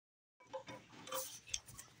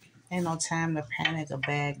Ain't no time to panic or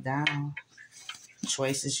back down.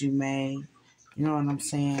 Choices you made. You know what I'm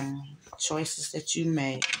saying? Choices that you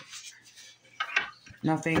made.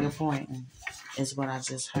 No finger pointing is what I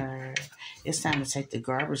just heard. It's time to take the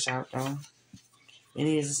garbage out, though. It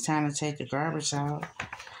is. It's time to take the garbage out.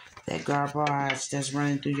 That garbage that's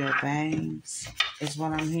running through your veins is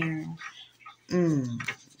what I'm hearing.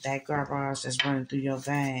 That garbage that's running through your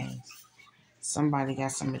veins. Somebody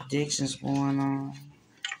got some addictions going on.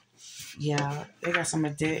 Yeah, they got some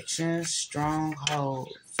addictions,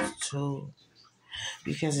 strongholds too,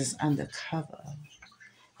 because it's undercover.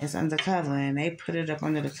 It's undercover, and they put it up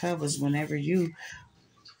under the covers whenever you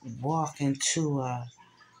walk into a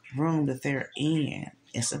room that they're in.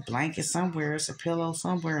 It's a blanket somewhere, it's a pillow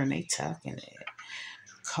somewhere, and they tucking it.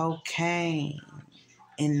 Cocaine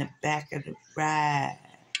in the back of the ride.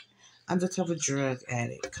 Undercover drug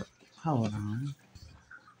addict. Hold on.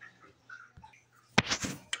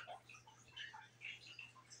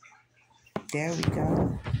 There we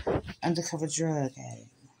go. Undercover drug addict.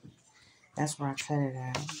 That's where I cut it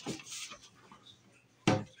out.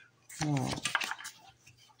 Oh.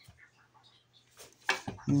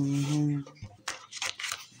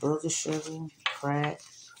 Booger sugar, crack,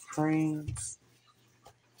 creams,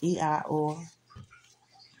 EIO,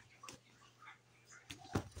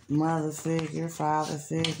 mother figure, father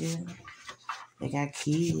figure. They got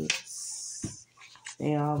kids.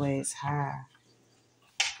 They always high.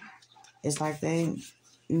 It's like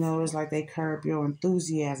it's like they curb your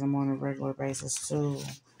enthusiasm on a regular basis too.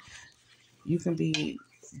 You can be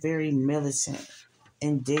very militant,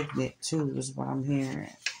 indignant too, is what I'm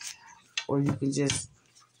hearing. Or you can just,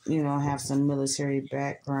 have some military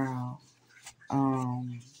background.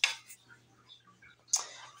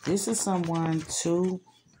 This is someone too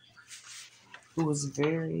who was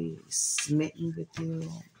very smitten with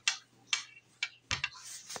you.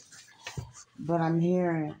 But I'm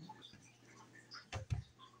hearing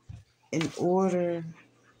in order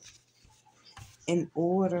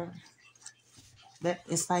that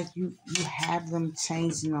it's like you have them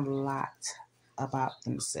changing a lot about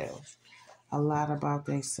themselves. A lot about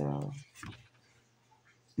themselves.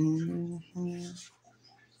 You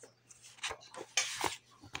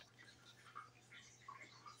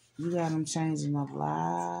got them changing a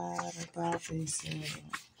lot about themselves.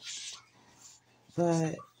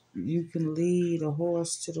 But you can lead a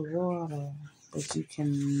horse to the water, but you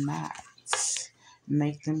cannot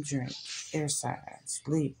make them drink. Air signs,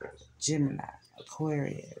 Libra, Gemini,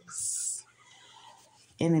 Aquarius,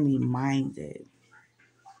 enemy-minded.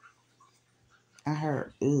 I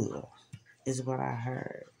heard, ugh, is what I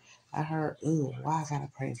heard. I heard, ugh, why I gotta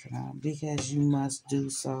pray for them? Because you must do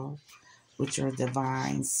so with your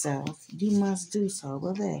divine self. You must do so.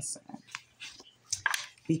 But listen,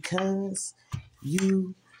 because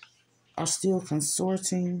you are still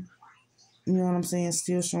consorting, you know what I'm saying,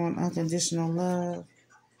 still showing unconditional love,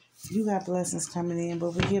 you got blessings coming in,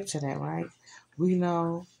 but we're hip to that, right? We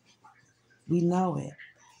know it.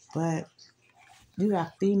 But you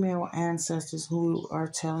got female ancestors who are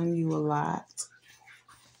telling you a lot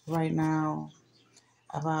right now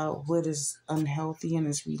about what is unhealthy in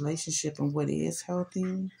this relationship and what is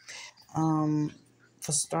healthy.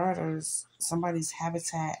 For starters, somebody's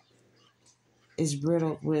habitat is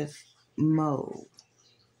riddled with mold.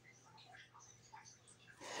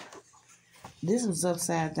 This is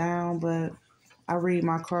upside down, but I read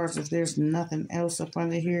my cards if there's nothing else up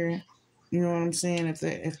under here. You know what I'm saying? If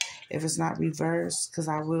it's not reversed, because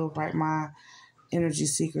I will write my energy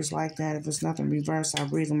seekers like that. If it's nothing reversed, I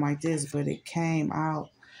read them like this, but it came out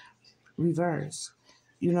reversed.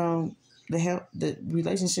 The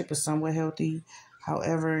relationship is somewhat healthy.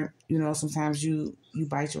 However, sometimes you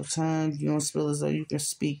bite your tongue. You don't feel as though you can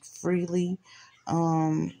speak freely.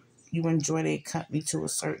 You enjoy their company to a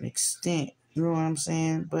certain extent. You know what I'm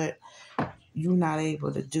saying? But you're not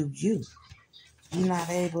able to do you. You're not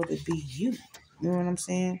able to be you. You know what I'm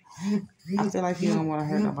saying? I feel like you don't want to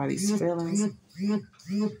hurt nobody's feelings.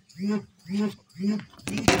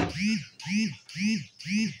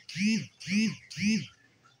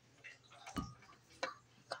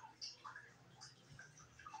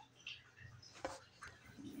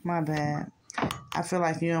 My bad. I feel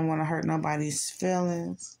like you don't want to hurt nobody's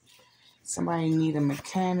feelings. Somebody need a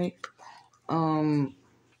mechanic.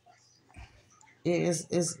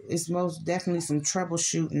 It's most definitely some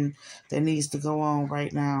troubleshooting that needs to go on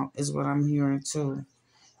right now, is what I'm hearing too.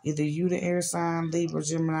 Either you the air sign, Libra,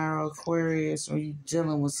 Gemini, or Aquarius, or you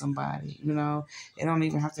dealing with somebody, It don't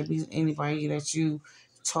even have to be anybody that you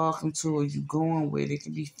talking to or you going with. It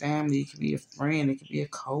could be family, it could be a friend, it could be a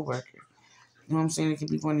coworker. You know what I'm saying? It could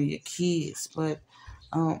be one of your kids. But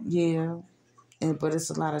Yeah. But it's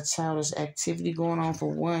a lot of childish activity going on.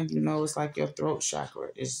 For one, it's like your throat chakra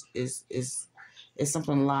is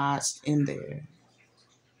something lodged in there.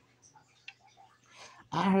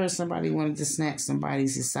 I heard somebody wanted to snatch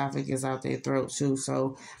somebody's esophagus out their throat too.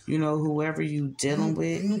 So, whoever you dealing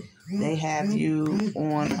with, they have you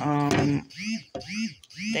on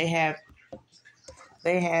they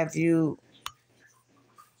have you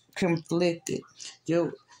conflicted.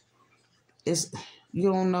 You it's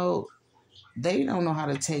you don't know, they don't know how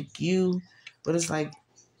to take you, but it's like,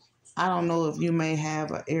 I don't know if you may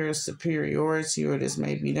have an air of superiority or this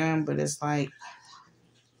may be done, but it's like,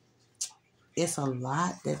 it's a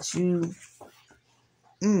lot that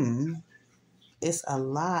it's a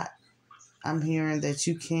lot I'm hearing that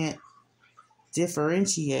you can't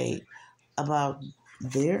differentiate about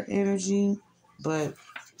their energy, but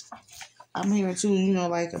I'm hearing too,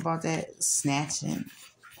 like about that snatching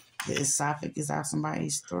the esophagus out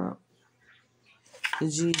somebody's throat. The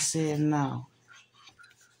G said, no,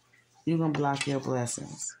 you're going to block your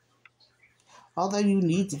blessings. Although you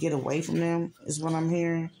need to get away from them, is what I'm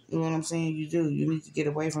hearing. You know what I'm saying? You do. You need to get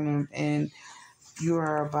away from them, and you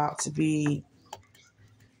are about to be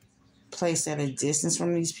placed at a distance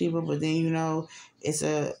from these people. But then it's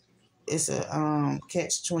a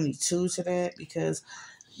catch-22 to that, because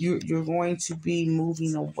you're going to be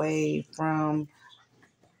moving away from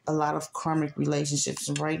a lot of karmic relationships.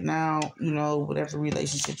 And right now, whatever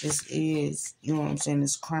relationship this is, you know what I'm saying,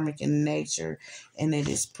 it's karmic in nature, and it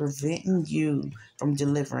is preventing you from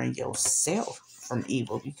delivering yourself from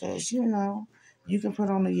evil, because you can put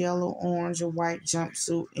on a yellow, orange, or white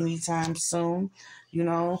jumpsuit anytime soon,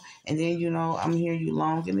 and then I'm hearing you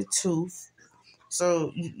long in the tooth.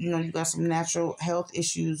 So, you got some natural health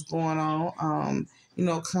issues going on.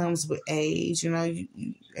 Comes with age. You ain't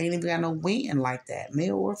even got no wind like that.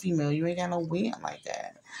 Male or female, you ain't got no wind like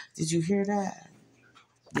that. Did you hear that?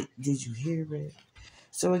 Did you hear it?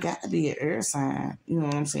 So it got to be an air sign, you know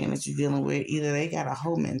what I'm saying, that you're dealing with. Either they got a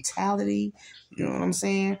whole mentality, you know what I'm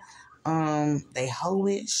saying? They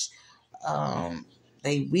hoish,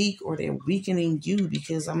 they weak, or they're weakening you,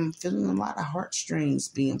 because I'm feeling a lot of heartstrings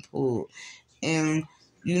being pulled. And,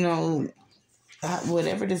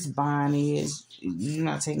 whatever this bond is, you're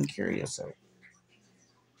not taking care of yourself.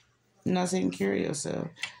 You're not taking care of yourself.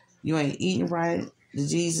 You ain't eating right. The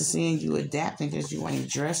Jesus saying you adapting because you ain't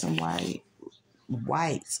dressing right.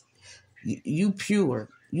 You pure.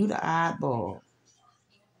 You the oddball.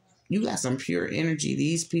 You got some pure energy.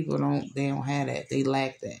 These people they don't have that. They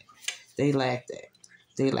lack that. They lack that.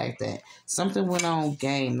 They lack that. Something went on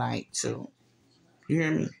game night too. You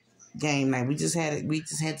hear me? Game night. We just had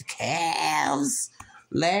the Cavs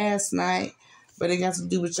last night, but it got to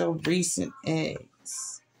do with your recent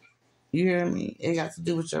ex. You hear me? It got to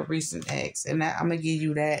do with your recent ex, and I'm gonna give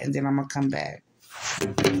you that, and then I'm gonna come back.